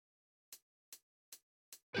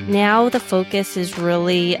Now the focus is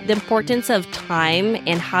really the importance of time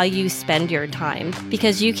and how you spend your time,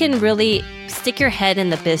 because you can really stick your head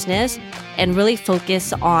in the business and really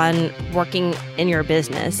focus on working in your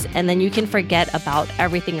business. And then you can forget about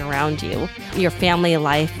everything around you, your family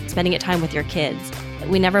life, spending time with your kids.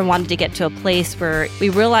 We never wanted to get to a place where we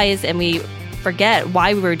realize and we forget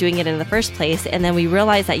why we were doing it in the first place. And then we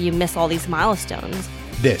realize that you miss all these milestones.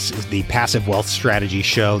 This is the Passive Wealth Strategy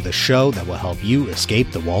Show, the show that will help you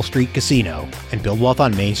escape the Wall Street casino and build wealth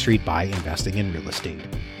on Main Street by investing in real estate.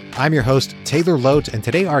 I'm your host, Taylor Lote, and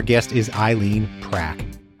today our guest is Aileen Prak.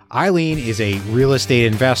 Aileen is a real estate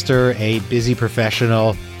investor, a busy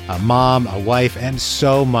professional, a mom, a wife, and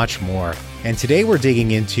so much more. And today we're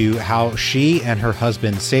digging into how she and her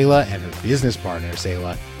husband, Selah, and her business partner,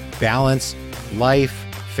 Selah, balance life,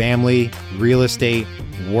 family, real estate,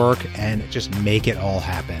 work, and just make it all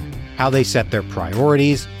happen. How they set their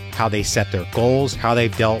priorities, how they set their goals, how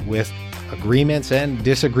they've dealt with agreements and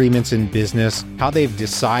disagreements in business, how they've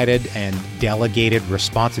decided and delegated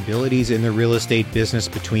responsibilities in the real estate business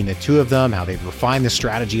between the two of them, how they've refined the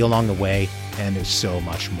strategy along the way, and there's so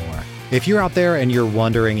much more. If you're out there and you're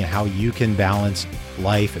wondering how you can balance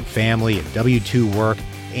life and family and W-2 work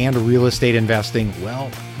and real estate investing,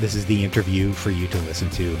 well, this is the interview for you to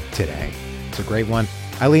listen to today. It's a great one.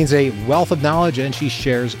 Aileen's a wealth of knowledge, and she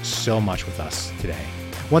shares so much with us today.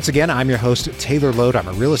 Once again, I'm your host, Taylor Lote. I'm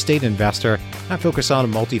a real estate investor. I focus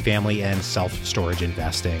on multifamily and self-storage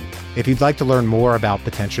investing. If you'd like to learn more about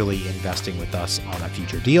potentially investing with us on a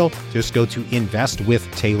future deal, just go to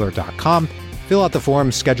investwithtaylor.com, fill out the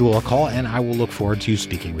form, schedule a call, and I will look forward to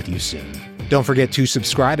speaking with you soon. Don't forget to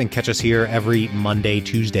subscribe and catch us here every Monday,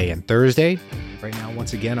 Tuesday, and Thursday. Right now,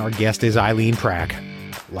 once again, our guest is Aileen Prak.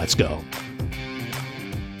 Let's go.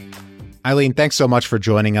 Aileen, thanks so much for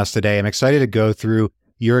joining us today. I'm excited to go through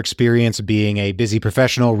your experience being a busy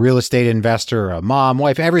professional, real estate investor, a mom,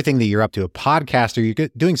 wife, everything that you're up to, a podcaster. You're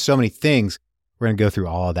doing so many things. We're going to go through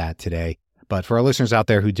all of that today. But for our listeners out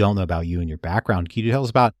there who don't know about you and your background, can you tell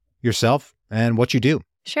us about yourself and what you do?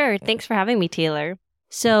 Sure. Thanks for having me, Taylor.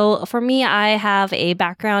 So for me, I have a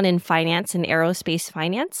background in finance and aerospace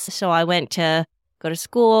finance. So I went to go to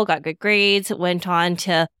school, got good grades, went on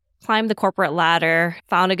to climb the corporate ladder,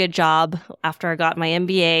 found a good job after I got my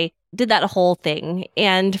MBA, did that whole thing.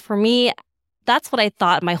 And for me, that's what I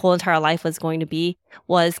thought my whole entire life was going to be,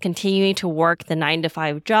 was continuing to work the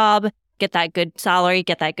 9-to-5 job, get that good salary,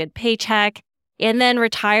 get that good paycheck, and then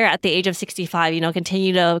retire at the age of 65,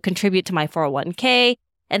 continue to contribute to my 401k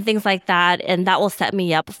and things like that. And that will set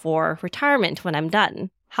me up for retirement when I'm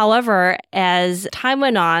done. However, as time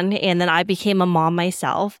went on and then I became a mom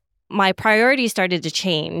myself, my priorities started to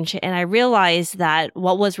change. And I realized that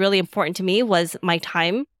what was really important to me was my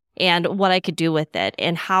time and what I could do with it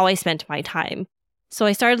and how I spent my time. So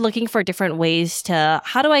I started looking for different ways to,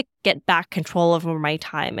 how do I get back control over my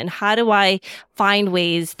time? And how do I find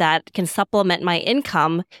ways that can supplement my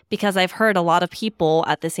income? Because I've heard a lot of people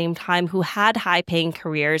at the same time who had high paying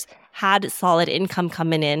careers, had solid income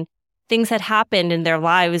coming in. Things had happened in their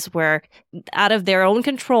lives where out of their own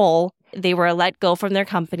control, they were let go from their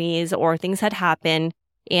companies or things had happened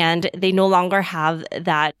and they no longer have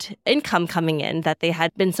that income coming in that they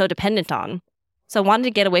had been so dependent on. So I wanted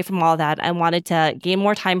to get away from all that. I wanted to gain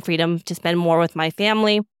more time freedom to spend more with my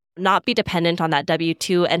family, not be dependent on that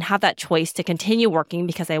W-2 and have that choice to continue working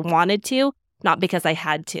because I wanted to, not because I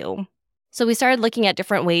had to. So we started looking at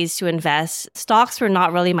different ways to invest. Stocks were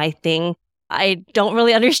not really my thing. I don't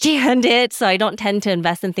really understand it, so I don't tend to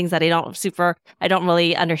invest in things that I don't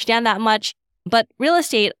really understand that much. But real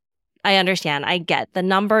estate, I understand. I get the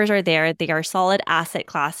numbers are there. They are solid asset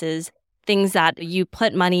classes, things that you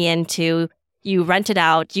put money into, you rent it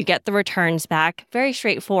out, you get the returns back. Very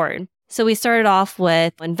straightforward. So we started off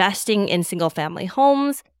with investing in single family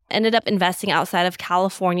homes, ended up investing outside of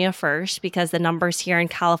California first because the numbers here in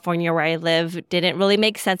California where I live didn't really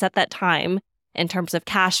make sense at that time in terms of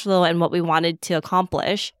cash flow and what we wanted to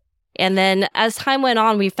accomplish. And then as time went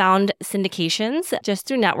on, we found syndications just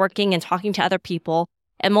through networking and talking to other people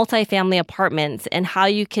and multifamily apartments and how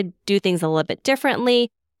you could do things a little bit differently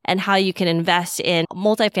and how you can invest in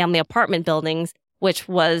multifamily apartment buildings, which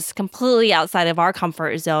was completely outside of our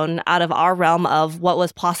comfort zone, out of our realm of what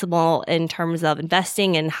was possible in terms of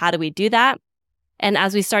investing and how do we do that. And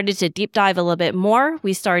as we started to deep dive a little bit more,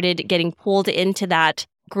 we started getting pulled into that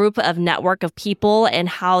group of network of people and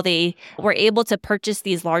how they were able to purchase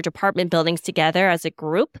these large apartment buildings together as a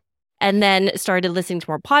group, and then started listening to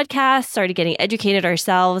more podcasts, started getting educated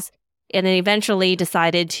ourselves, and then eventually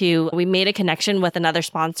we made a connection with another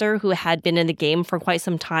sponsor who had been in the game for quite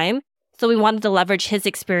some time. So we wanted to leverage his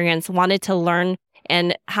experience, wanted to learn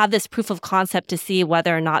and have this proof of concept to see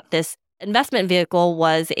whether or not this investment vehicle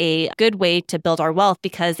was a good way to build our wealth,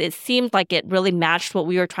 because it seemed like it really matched what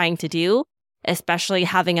we were trying to do, especially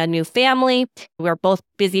having a new family. We were both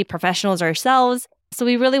busy professionals ourselves. So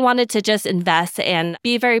we really wanted to just invest and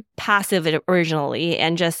be very passive originally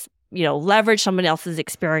and just, leverage someone else's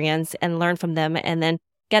experience and learn from them and then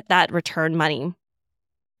get that return money.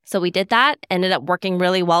 So we did that, ended up working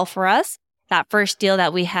really well for us. That first deal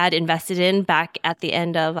that we had invested in back at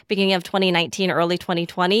the beginning of 2019, early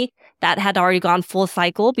 2020, that had already gone full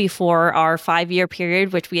cycle before our 5-year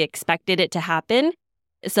period, which we expected it to happen.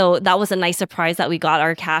 So that was a nice surprise that we got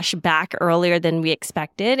our cash back earlier than we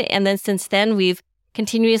expected. And then since then, we've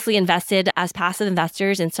continuously invested as passive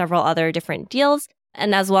investors in several other different deals,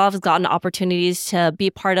 and as well as gotten opportunities to be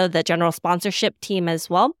part of the general sponsorship team as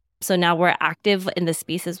well. So now we're active in the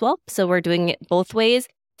space as well. So we're doing it both ways.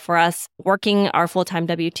 For us, working our full-time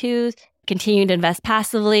W-2s, continuing to invest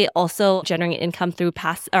passively, also generating income through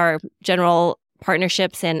general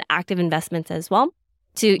partnerships and active investments as well,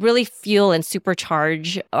 to really fuel and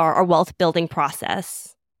supercharge our wealth building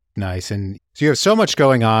process. Nice. And so you have so much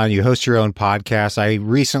going on. You host your own podcast. I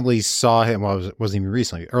recently saw him, well, it wasn't even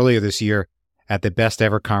recently, earlier this year at the Best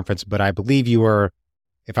Ever conference, but I believe you were,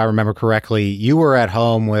 if I remember correctly, you were at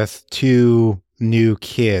home with 2 new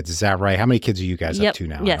kids. Is that right? How many kids are you guys up to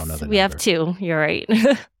now? Yes, I don't know the we number. have 2. You're right.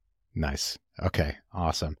 Nice. Okay,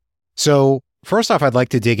 awesome. So first off, I'd like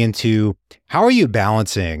to dig into how are you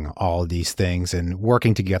balancing all of these things and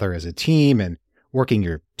working together as a team and working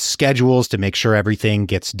your schedules to make sure everything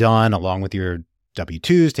gets done along with your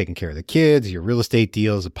W-2s, taking care of the kids, your real estate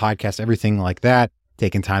deals, the podcast, everything like that,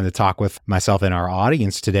 taking time to talk with myself and our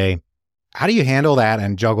audience today. How do you handle that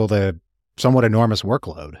and juggle the somewhat enormous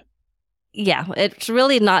workload? Yeah, it's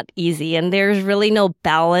really not easy. And there's really no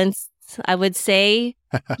balance, I would say.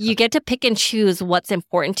 You get to pick and choose what's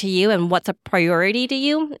important to you and what's a priority to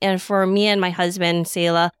you. And for me and my husband,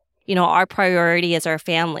 Selah, our priority is our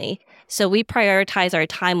family. So we prioritize our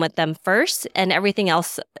time with them first, and everything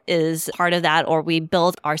else is part of that, or we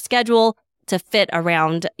build our schedule to fit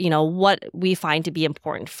around, what we find to be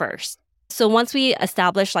important first. So once we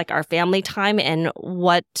establish our family time and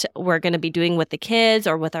what we're going to be doing with the kids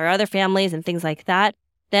or with our other families and things like that,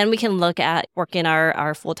 then we can look at working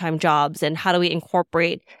our full-time jobs and how do we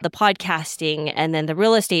incorporate the podcasting and then the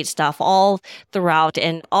real estate stuff all throughout,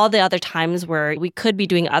 and all the other times where we could be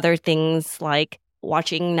doing other things like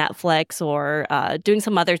watching Netflix or doing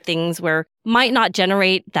some other things where might not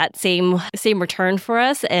generate that same return for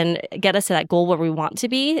us and get us to that goal where we want to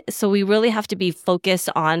be. So we really have to be focused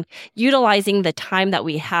on utilizing the time that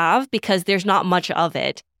we have, because there's not much of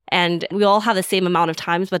it. And we all have the same amount of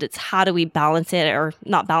times, but it's how do we balance it, or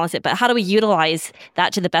not balance it, but how do we utilize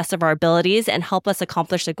that to the best of our abilities and help us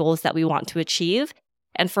accomplish the goals that we want to achieve.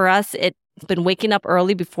 And for us, it's been waking up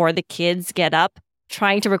early before the kids get up,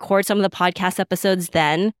 trying to record some of the podcast episodes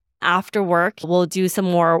then. After work, we'll do some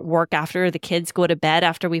more work after the kids go to bed,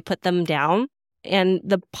 after we put them down. And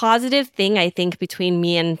the positive thing, I think, between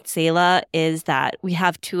me and Selah is that we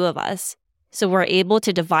have 2 of us. So we're able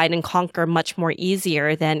to divide and conquer much more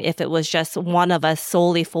easier than if it was just one of us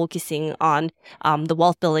solely focusing on the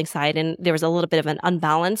wealth building side. And there was a little bit of an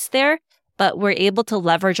unbalance there. But we're able to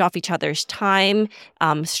leverage off each other's time,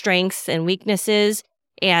 strengths and weaknesses,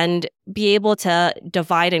 and be able to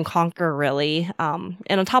divide and conquer, really. And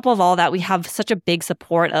on top of all that, we have such a big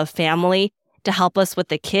support of family to help us with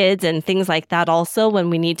the kids and things like that also, when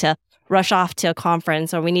we need to rush off to a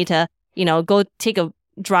conference, or we need to, go take a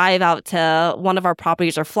drive out to one of our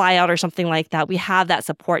properties or fly out or something like that. We have that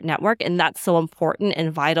support network, and that's so important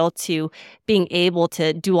and vital to being able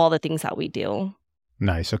to do all the things that we do.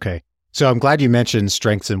 Nice. Okay. So I'm glad you mentioned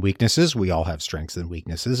strengths and weaknesses. We all have strengths and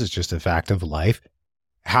weaknesses. It's just a fact of life.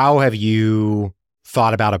 How have you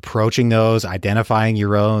thought about approaching those, identifying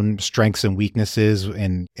your own strengths and weaknesses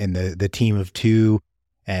in the team of 2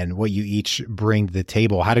 and what you each bring to the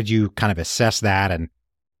table? How did you kind of assess that and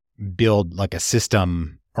build a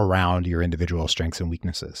system around your individual strengths and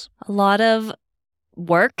weaknesses? A lot of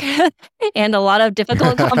work and a lot of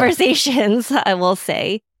difficult conversations, I will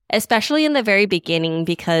say, especially in the very beginning,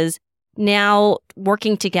 because now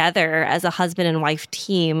working together as a husband and wife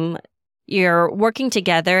team, you're working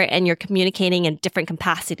together and you're communicating in different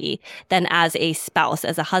capacity than as a spouse,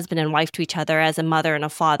 as a husband and wife to each other, as a mother and a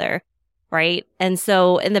father, right? And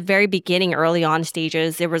so in the very beginning, early on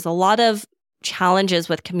stages, there was a lot of challenges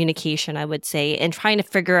with communication, I would say, and trying to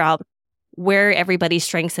figure out where everybody's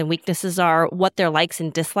strengths and weaknesses are, what their likes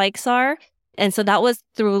and dislikes are. And so that was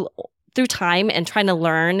through time and trying to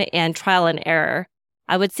learn and trial and error.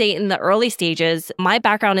 I would say in the early stages, my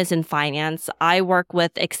background is in finance. I work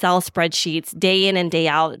with Excel spreadsheets day in and day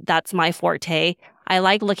out. That's my forte. I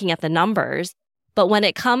like looking at the numbers. But when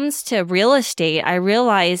it comes to real estate, I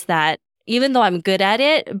realized that even though I'm good at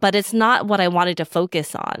it, but it's not what I wanted to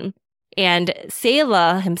focus on. And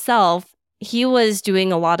Sela himself, he was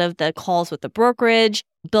doing a lot of the calls with the brokerage,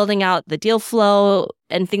 building out the deal flow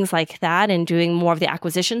and things like that, and doing more of the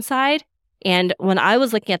acquisition side. And when I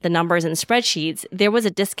was looking at the numbers and spreadsheets, there was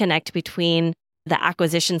a disconnect between the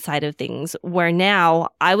acquisition side of things, where now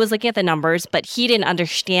I was looking at the numbers, but he didn't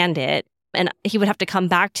understand it. And he would have to come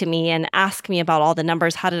back to me and ask me about all the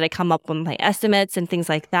numbers. How did I come up with my estimates and things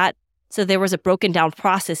like that? So there was a broken down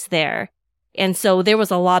process there. And so there was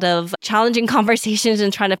a lot of challenging conversations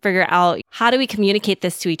and trying to figure out how do we communicate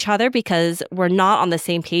this to each other, because we're not on the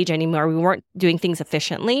same page anymore. We weren't doing things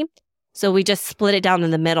efficiently. So we just split it down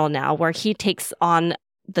in the middle now, where he takes on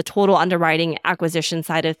the total underwriting acquisition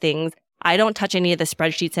side of things. I don't touch any of the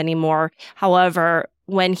spreadsheets anymore. However,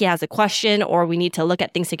 when he has a question or we need to look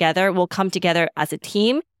at things together, we'll come together as a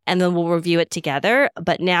team and then we'll review it together.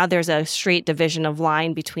 But now there's a straight division of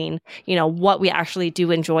line between, what we actually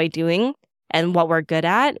do enjoy doing and what we're good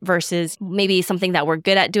at versus maybe something that we're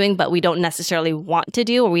good at doing, but we don't necessarily want to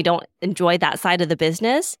do, or we don't enjoy that side of the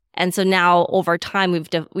business. And so now over time,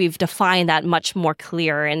 we've defined that much more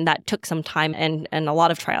clear, and that took some time and a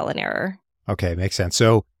lot of trial and error. Okay, makes sense.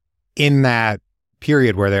 So in that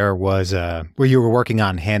period where there was where you were working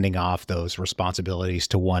on handing off those responsibilities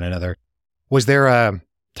to one another, was there a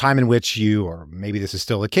time in which you, or maybe this is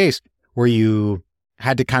still the case, where you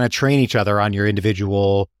had to kind of train each other on your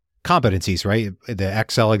individual competencies, right? The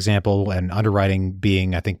Excel example and underwriting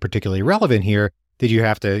being, I think, particularly relevant here. Did you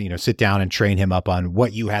have to, sit down and train him up on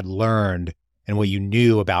what you had learned and what you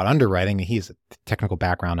knew about underwriting? He has a technical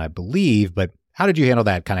background, I believe, but how did you handle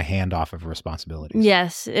that kind of handoff of responsibilities?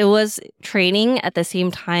 Yes, it was training at the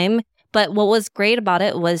same time. But what was great about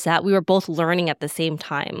it was that we were both learning at the same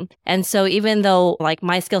time. And so even though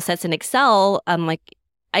my skill sets in Excel,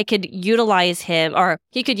 I could utilize him, or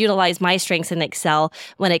he could utilize my strengths in Excel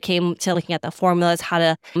when it came to looking at the formulas, how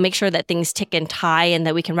to make sure that things tick and tie and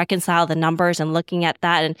that we can reconcile the numbers and looking at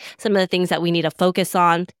that and some of the things that we need to focus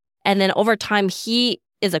on. And then over time, he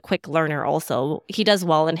is a quick learner also. He does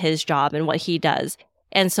well in his job and what he does.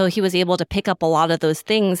 And so he was able to pick up a lot of those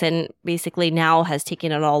things and basically now has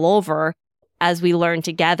taken it all over as we learn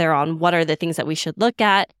together on what are the things that we should look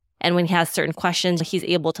at. And when he has certain questions, he's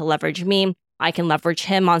able to leverage me. I can leverage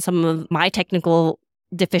him on some of my technical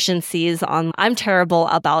deficiencies. I'm terrible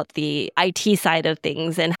about the IT side of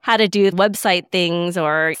things and how to do website things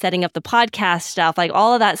or setting up the podcast stuff.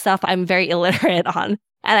 All of that stuff, I'm very illiterate on.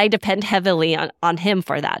 And I depend heavily on him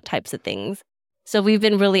for that types of things. So we've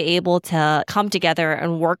been really able to come together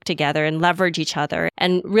and work together and leverage each other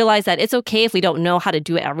and realize that it's okay if we don't know how to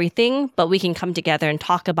do everything, but we can come together and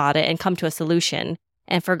talk about it and come to a solution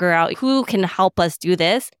and figure out who can help us do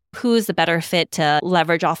this, who's the better fit to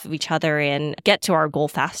leverage off of each other and get to our goal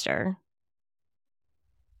faster.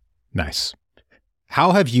 Nice.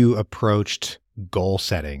 How have you approached goal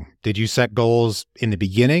setting? Did you set goals in the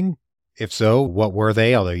beginning? If so, what were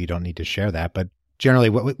they? Although you don't need to share that, but generally,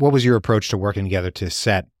 what was your approach to working together to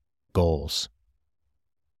set goals?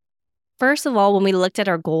 First of all, when we looked at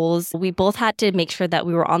our goals, we both had to make sure that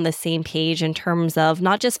we were on the same page in terms of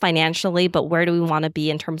not just financially, but where do we want to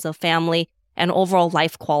be in terms of family and overall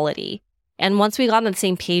life quality. And once we got on the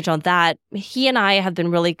same page on that, he and I have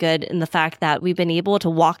been really good in the fact that we've been able to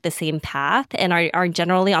walk the same path and are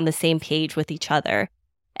generally on the same page with each other.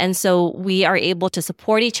 And so we are able to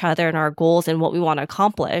support each other in our goals and what we want to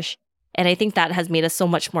accomplish. And I think that has made us so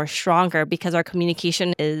much more stronger because our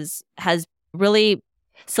communication has really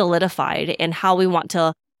solidified in how we want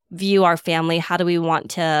to view our family, how do we want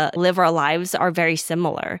to live our lives are very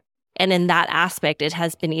similar. And in that aspect, it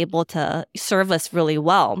has been able to serve us really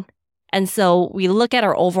well. And so we look at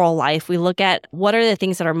our overall life, we look at what are the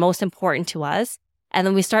things that are most important to us, and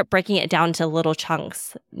then we start breaking it down into little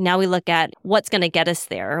chunks. Now we look at what's going to get us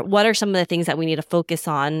there. What are some of the things that we need to focus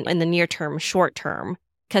on in the near term, short term?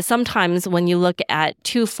 Because sometimes when you look at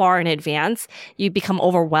too far in advance, you become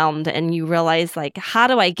overwhelmed and you realize, how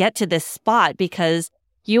do I get to this spot? Because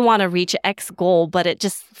you want to reach X goal, but it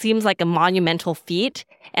just seems like a monumental feat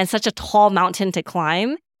and such a tall mountain to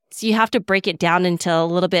climb. So you have to break it down into a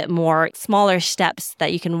little bit more smaller steps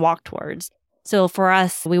that you can walk towards. So for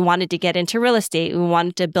us, we wanted to get into real estate. We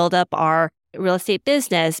wanted to build up our real estate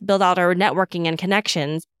business, build out our networking and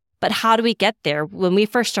connections. But how do we get there? When we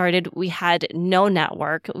first started, we had no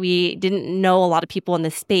network. We didn't know a lot of people in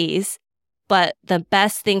the space. But the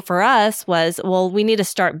best thing for us was, we need to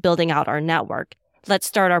start building out our network. let's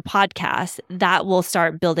start our podcast. That will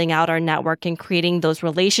start building out our network and creating those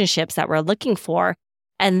relationships that we're looking for.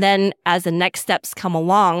 And then as the next steps come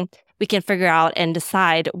along, we can figure out and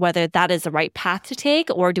decide whether that is the right path to take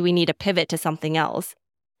or do we need to pivot to something else.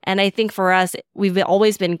 And I think for us, we've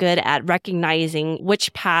always been good at recognizing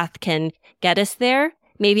which path can get us there.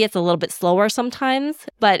 Maybe it's a little bit slower sometimes,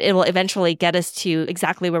 but it will eventually get us to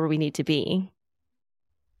exactly where we need to be.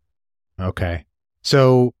 Okay.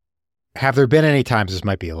 So have there been any times, this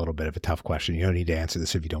might be a little bit of a tough question, you don't need to answer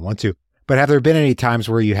this if you don't want to, but have there been any times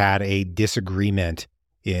where you had a disagreement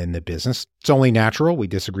in the business? It's only natural. We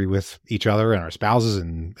disagree with each other and our spouses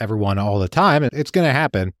and everyone all the time. It's going to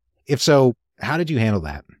happen. If so, how did you handle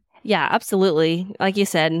that? Yeah, absolutely. Like you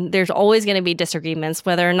said, there's always going to be disagreements,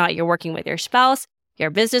 whether or not you're working with your spouse,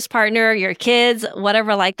 your business partner, your kids,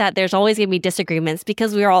 whatever like that. There's always going to be disagreements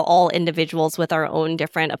because we are all individuals with our own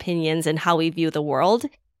different opinions and how we view the world.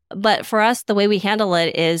 But for us, the way we handle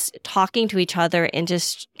it is talking to each other and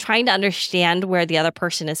just trying to understand where the other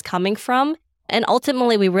person is coming from. And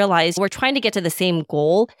ultimately, we realize we're trying to get to the same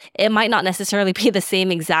goal. It might not necessarily be the same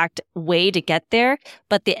exact way to get there,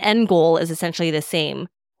 but the end goal is essentially the same.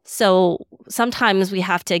 So sometimes we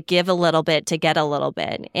have to give a little bit to get a little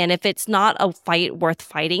bit. And if it's not a fight worth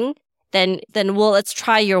fighting, then let's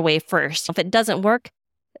try your way first. If it doesn't work,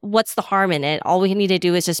 what's the harm in it? All we need to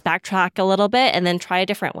do is just backtrack a little bit and then try a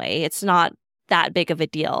different way. It's not that big of a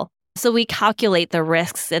deal. So we calculate the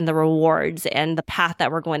risks and the rewards and the path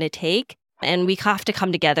that we're going to take. And we have to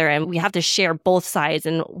come together and we have to share both sides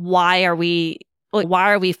and why are we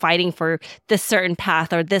fighting for this certain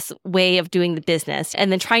path or this way of doing the business?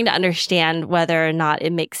 And then trying to understand whether or not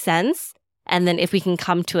it makes sense. And then if we can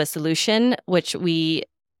come to a solution,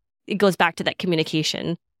 it goes back to that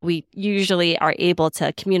communication. We usually are able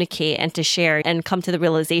to communicate and to share and come to the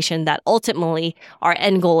realization that ultimately our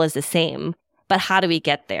end goal is the same. But how do we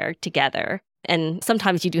get there together? And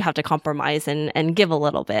sometimes you do have to compromise and give a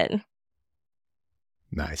little bit.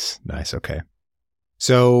 Nice. Okay.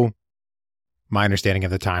 So my understanding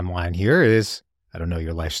of the timeline here is, I don't know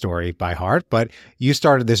your life story by heart, but you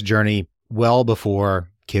started this journey well before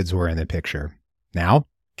kids were in the picture. Now,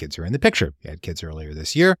 kids are in the picture. You had kids earlier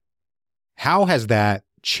this year. How has that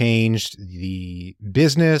changed the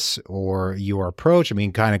business or your approach? I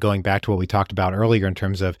mean, kind of going back to what we talked about earlier in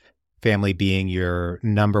terms of family being your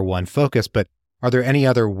number one focus, but are there any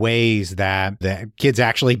other ways that the kids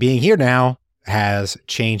actually being here now has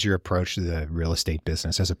changed your approach to the real estate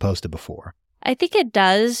business as opposed to before? I think it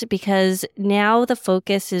does because now the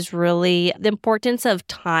focus is really the importance of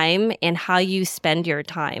time and how you spend your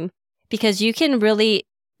time, because you can really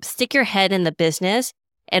stick your head in the business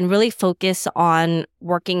and really focus on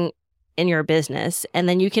working in your business. And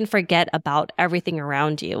then you can forget about everything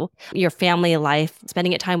around you, your family life,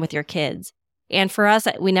 spending time with your kids. And for us,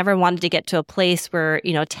 we never wanted to get to a place where,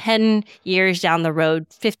 10 years down the road,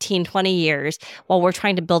 15, 20 years, while we're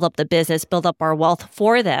trying to build up the business, build up our wealth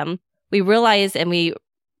for them, we realize and we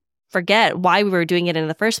forget why we were doing it in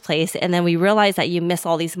the first place. And then we realize that you miss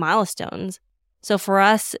all these milestones. So for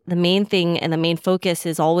us, the main thing and the main focus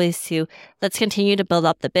is always to let's continue to build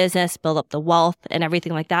up the business, build up the wealth and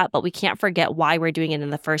everything like that. But we can't forget why we're doing it in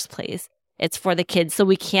the first place. It's for the kids so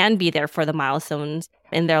we can be there for the milestones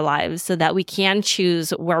in their lives so that we can choose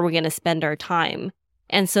where we're going to spend our time.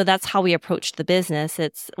 And so that's how we approach the business.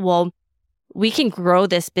 We can grow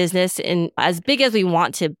this business in as big as we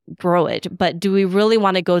want to grow it, but do we really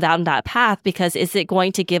want to go down that path? Because is it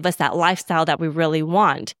going to give us that lifestyle that we really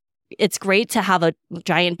want? It's great to have a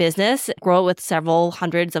giant business, grow it with several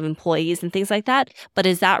hundreds of employees and things like that. But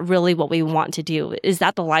is that really what we want to do? Is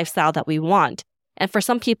that the lifestyle that we want? And for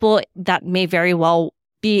some people, that may very well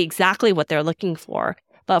be exactly what they're looking for.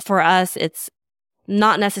 But for us, it's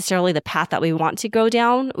not necessarily the path that we want to go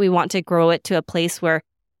down. We want to grow it to a place where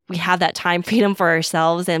we have that time freedom for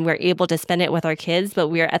ourselves and we're able to spend it with our kids, but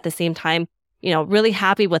we're at the same time, really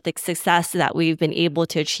happy with the success that we've been able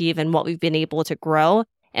to achieve and what we've been able to grow.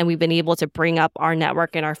 And we've been able to bring up our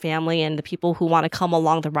network and our family and the people who want to come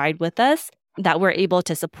along the ride with us, that we're able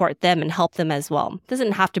to support them and help them as well. It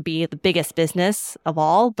doesn't have to be the biggest business of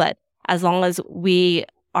all, but as long as we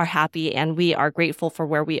are happy and we are grateful for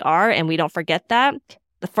where we are and we don't forget that,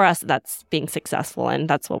 for us, that's being successful and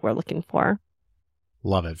that's what we're looking for.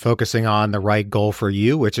 Love it. Focusing on the right goal for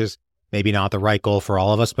you, which is maybe not the right goal for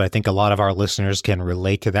all of us, but I think a lot of our listeners can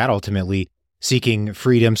relate to that. Ultimately, seeking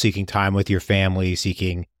freedom, seeking time with your family,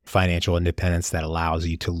 seeking financial independence that allows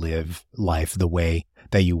you to live life the way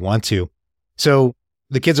that you want to. So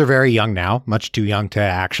the kids are very young now, much too young to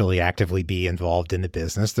actually actively be involved in the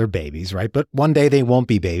business. They're babies, right? But one day they won't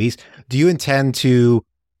be babies. Do you intend to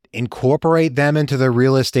incorporate them into the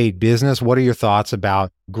real estate business? What are your thoughts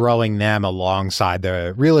about growing them alongside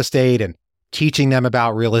the real estate and teaching them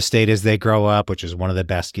about real estate as they grow up, which is one of the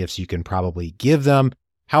best gifts you can probably give them?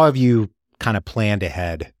 How have you kind of planned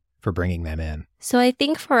ahead for bringing them in? So I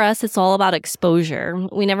think for us, it's all about exposure.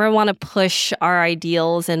 We never want to push our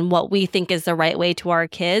ideals and what we think is the right way to our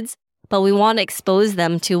kids, but we want to expose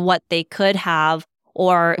them to what they could have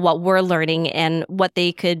or what we're learning and what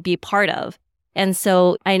they could be part of. And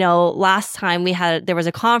so I know last time there was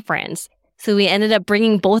a conference. So we ended up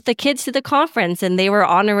bringing both the kids to the conference, and they were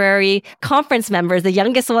honorary conference members, the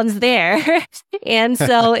youngest ones there. And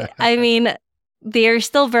so, I mean, they're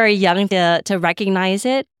still very young to recognize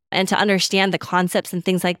it and to understand the concepts and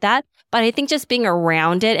things like that. But I think just being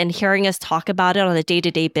around it and hearing us talk about it on the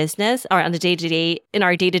day-to-day business or on the day-to-day in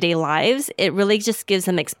our day-to-day lives, it really just gives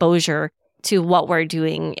them exposure to what we're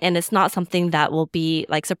doing. And it's not something that will be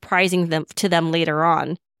like surprising to them later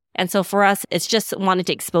on. And so for us, it's just wanting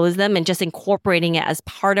to expose them and just incorporating it as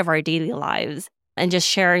part of our daily lives and just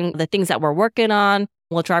sharing the things that we're working on.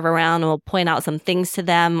 We'll drive around and we'll point out some things to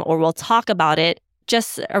them, or we'll talk about it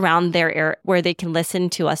just around their area where they can listen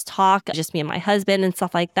to us talk, just me and my husband and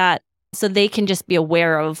stuff like that. So they can just be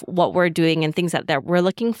aware of what we're doing and things that we're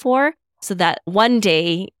looking for, so that one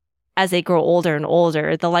day, as they grow older and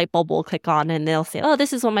older, the light bulb will click on and they'll say, oh,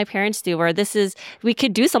 this is what my parents do, or we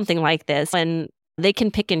could do something like this. And they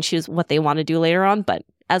can pick and choose what they want to do later on, but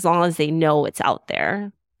as long as they know it's out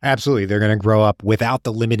there. Absolutely. They're going to grow up without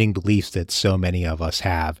the limiting beliefs that so many of us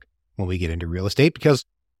have when we get into real estate, because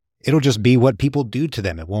it'll just be what people do to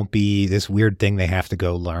them. It won't be this weird thing they have to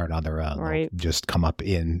go learn on their own. Right. They'll just come up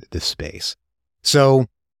in this space. So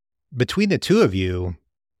between the two of you,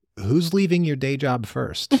 who's leaving your day job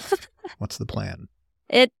first? What's the plan?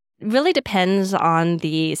 It really depends on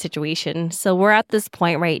the situation. So we're at this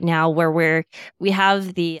point right now where we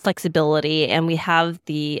have the flexibility and we have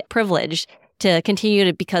the privilege to continue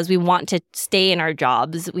to, because we want to stay in our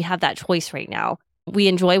jobs. We have that choice right now. We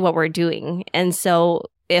enjoy what we're doing. And so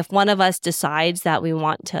if one of us decides that we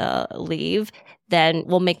want to leave, then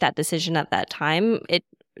we'll make that decision at that time. It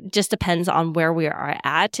just depends on where we are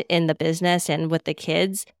at in the business and with the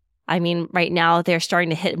kids. I mean, right now they're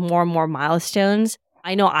starting to hit more and more milestones.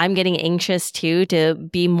 I know I'm getting anxious too, to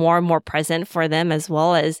be more and more present for them, as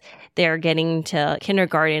well as they're getting to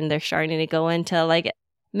kindergarten. They're starting to go into like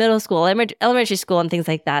middle school, elementary school and things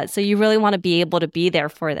like that. So you really want to be able to be there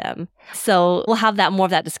for them. So we'll have more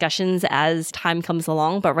of that discussions as time comes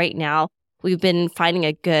along. But right now we've been finding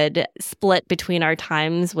a good split between our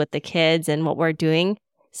times with the kids and what we're doing.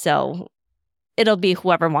 So it'll be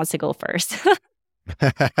whoever wants to go first.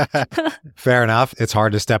 Fair enough. It's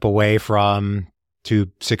hard to step away from 2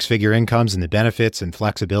 six-figure incomes and the benefits and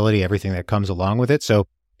flexibility, everything that comes along with it. So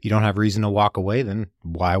if you don't have reason to walk away, then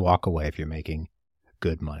why walk away if you're making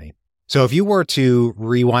good money? So if you were to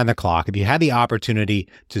rewind the clock, if you had the opportunity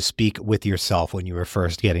to speak with yourself when you were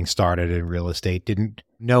first getting started in real estate, didn't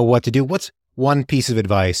know what to do, what's one piece of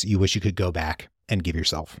advice you wish you could go back and give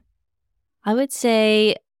yourself? I would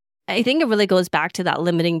say, I think it really goes back to that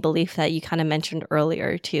limiting belief that you kind of mentioned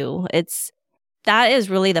earlier too. That is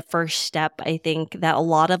really the first step, I think, that a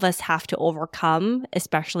lot of us have to overcome,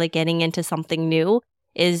 especially getting into something new,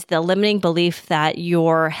 is the limiting belief that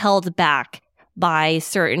you're held back by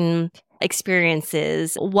certain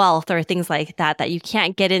experiences, wealth, or things like that, that you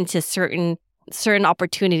can't get into certain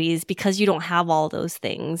opportunities because you don't have all those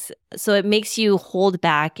things. So it makes you hold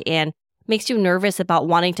back and makes you nervous about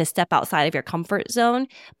wanting to step outside of your comfort zone.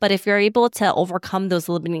 But if you're able to overcome those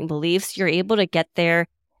limiting beliefs, you're able to get there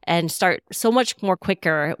and start so much more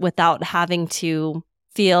quicker without having to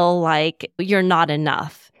feel like you're not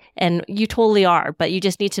enough. And you totally are, but you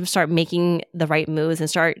just need to start making the right moves and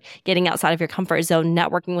start getting outside of your comfort zone,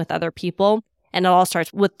 networking with other people. And it all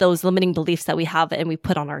starts with those limiting beliefs that we have and we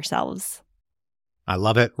put on ourselves. I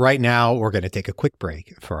love it. Right now, we're going to take a quick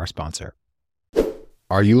break for our sponsor.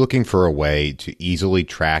 Are you looking for a way to easily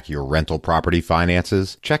track your rental property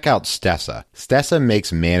finances? Check out Stessa. Stessa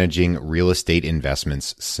makes managing real estate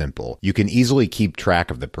investments simple. You can easily keep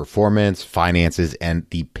track of the performance, finances, and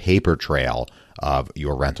the paper trail of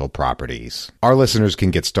your rental properties. Our listeners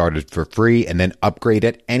can get started for free and then upgrade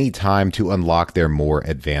at any time to unlock their more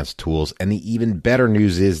advanced tools. And the even better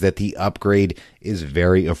news is that the upgrade is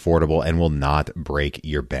very affordable and will not break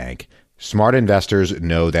your bank. Smart investors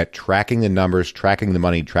know that tracking the numbers, tracking the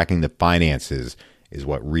money, tracking the finances is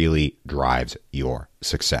what really drives your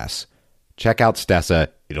success. Check out Stessa.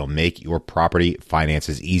 It'll make your property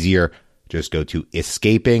finances easier. Just go to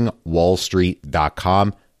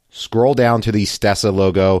escapingwallstreet.com, scroll down to the Stessa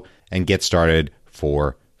logo, and get started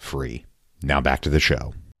for free. Now back to the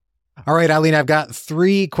show. All right, Aileen, I've got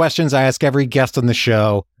 3 questions I ask every guest on the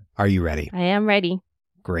show. Are you ready? I am ready.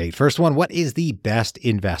 Great. First one, what is the best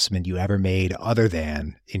investment you ever made other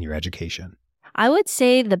than in your education? I would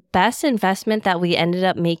say the best investment that we ended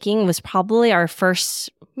up making was probably our first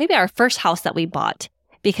house that we bought,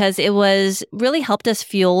 because it was really helped us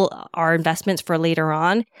fuel our investments for later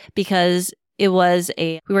on, because we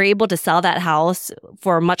were able to sell that house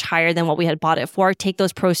for much higher than what we had bought it for, take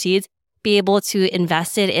those proceeds, be able to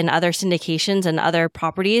invest it in other syndications and other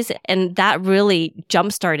properties. And that really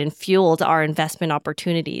jumpstarted and fueled our investment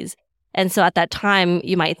opportunities. And so at that time,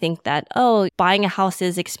 you might think that, buying a house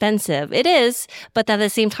is expensive. It is, but at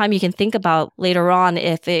the same time, you can think about later on,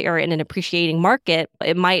 if you're in an appreciating market,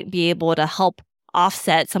 it might be able to help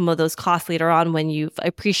offset some of those costs later on when you've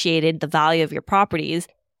appreciated the value of your properties.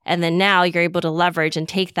 And then now you're able to leverage and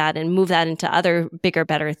take that and move that into other bigger,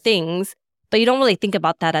 better things. But you don't really think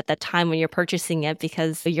about that at the time when you're purchasing it,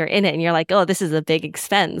 because you're in it and you're like, this is a big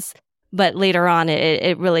expense. But later on,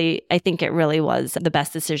 I think it really was the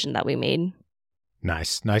best decision that we made.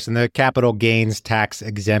 Nice. And the capital gains tax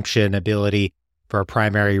exemption ability for a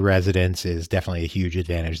primary residence is definitely a huge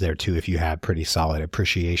advantage there too, if you have pretty solid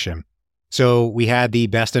appreciation. So we had the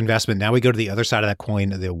best investment. Now we go to the other side of that coin,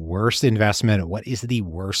 the worst investment. What is the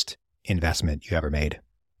worst investment you ever made?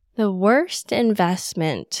 The worst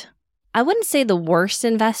investment. I wouldn't say the worst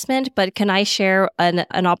investment, but can I share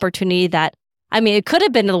an opportunity that, it could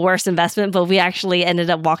have been the worst investment, but we actually ended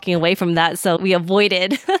up walking away from that. So we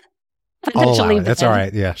avoided That's all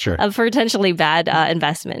right. Yeah, sure. A potentially bad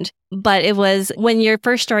investment. But it was when you're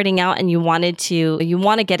first starting out and you want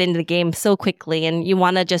to get into the game so quickly and you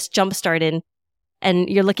want to just jumpstart in, and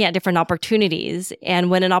you're looking at different opportunities. And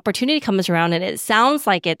when an opportunity comes around and it sounds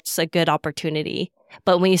like it's a good opportunity,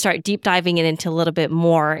 but when you start deep diving it into a little bit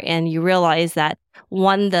more and you realize that,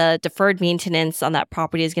 one, the deferred maintenance on that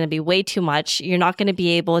property is going to be way too much. You're not going to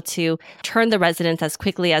be able to turn the residents as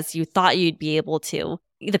quickly as you thought you'd be able to.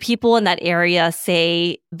 The people in that area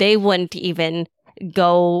say they wouldn't even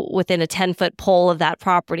go within a 10-foot pole of that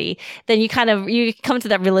property. Then you come to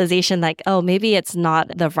that realization like, maybe it's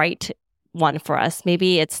not the right one for us.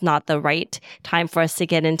 Maybe it's not the right time for us to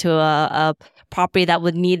get into a property that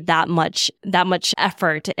would need that much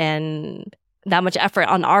effort and that much effort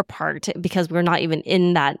on our part, because we're not even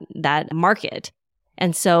in that market.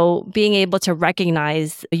 And so being able to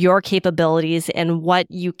recognize your capabilities and what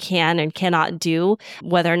you can and cannot do,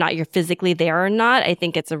 whether or not you're physically there or not, I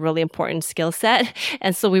think it's a really important skill set.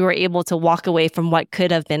 And so we were able to walk away from what could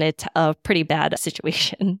have been a pretty bad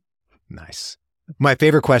situation. Nice. My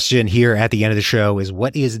favorite question here at the end of the show is,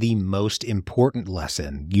 what is the most important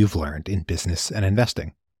lesson you've learned in business and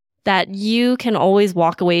investing? That you can always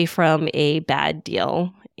walk away from a bad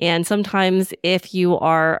deal. And sometimes if you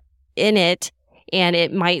are in it and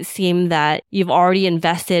it might seem that you've already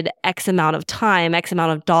invested X amount of time, X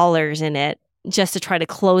amount of dollars in it just to try to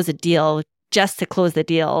close a deal,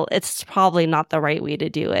 it's probably not the right way to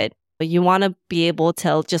do it. But you want to be able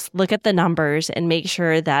to just look at the numbers and make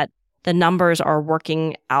sure that the numbers are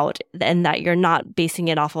working out and that you're not basing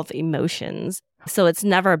it off of emotions. So it's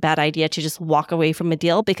never a bad idea to just walk away from a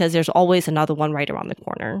deal, because there's always another one right around the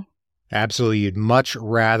corner. Absolutely. You'd much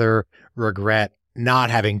rather regret not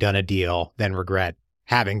having done a deal than regret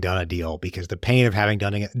having done a deal, because the pain of having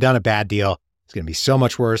done a bad deal is going to be so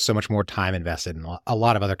much worse, so much more time invested, and a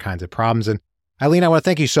lot of other kinds of problems. And Aileen, I want to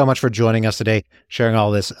thank you so much for joining us today, sharing all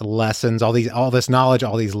this lessons, all this knowledge,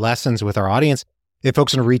 all these lessons with our audience. If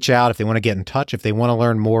folks want to reach out, if they want to get in touch, if they want to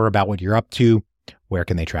learn more about what you're up to, where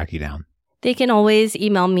can they track you down? They can always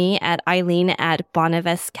email me at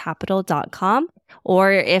Aileen@bonavestcapital.com.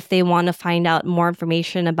 Or if they want to find out more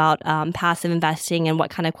information about passive investing and what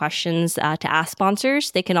kind of questions to ask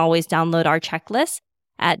sponsors, they can always download our checklist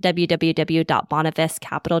at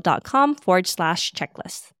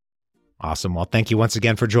www.bonavestcapital.com/checklist. Awesome. Well, thank you once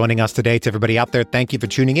again for joining us today. To everybody out there, thank you for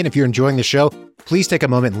tuning in. If you're enjoying the show, please take a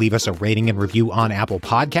moment and leave us a rating and review on Apple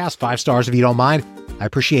Podcasts. 5 stars if you don't mind. I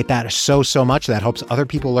appreciate that so much. That helps other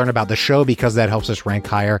people learn about the show, because that helps us rank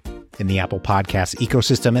higher in the Apple Podcast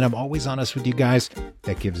ecosystem. And I'm always honest with you guys.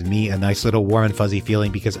 That gives me a nice little warm and fuzzy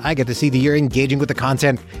feeling, because I get to see that you're engaging with the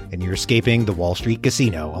content and you're escaping the Wall Street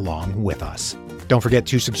casino along with us. Don't forget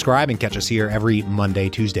to subscribe and catch us here every Monday,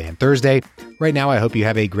 Tuesday, and Thursday. Right now, I hope you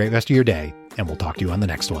have a great rest of your day, and we'll talk to you on the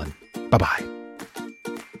next one. Bye-bye.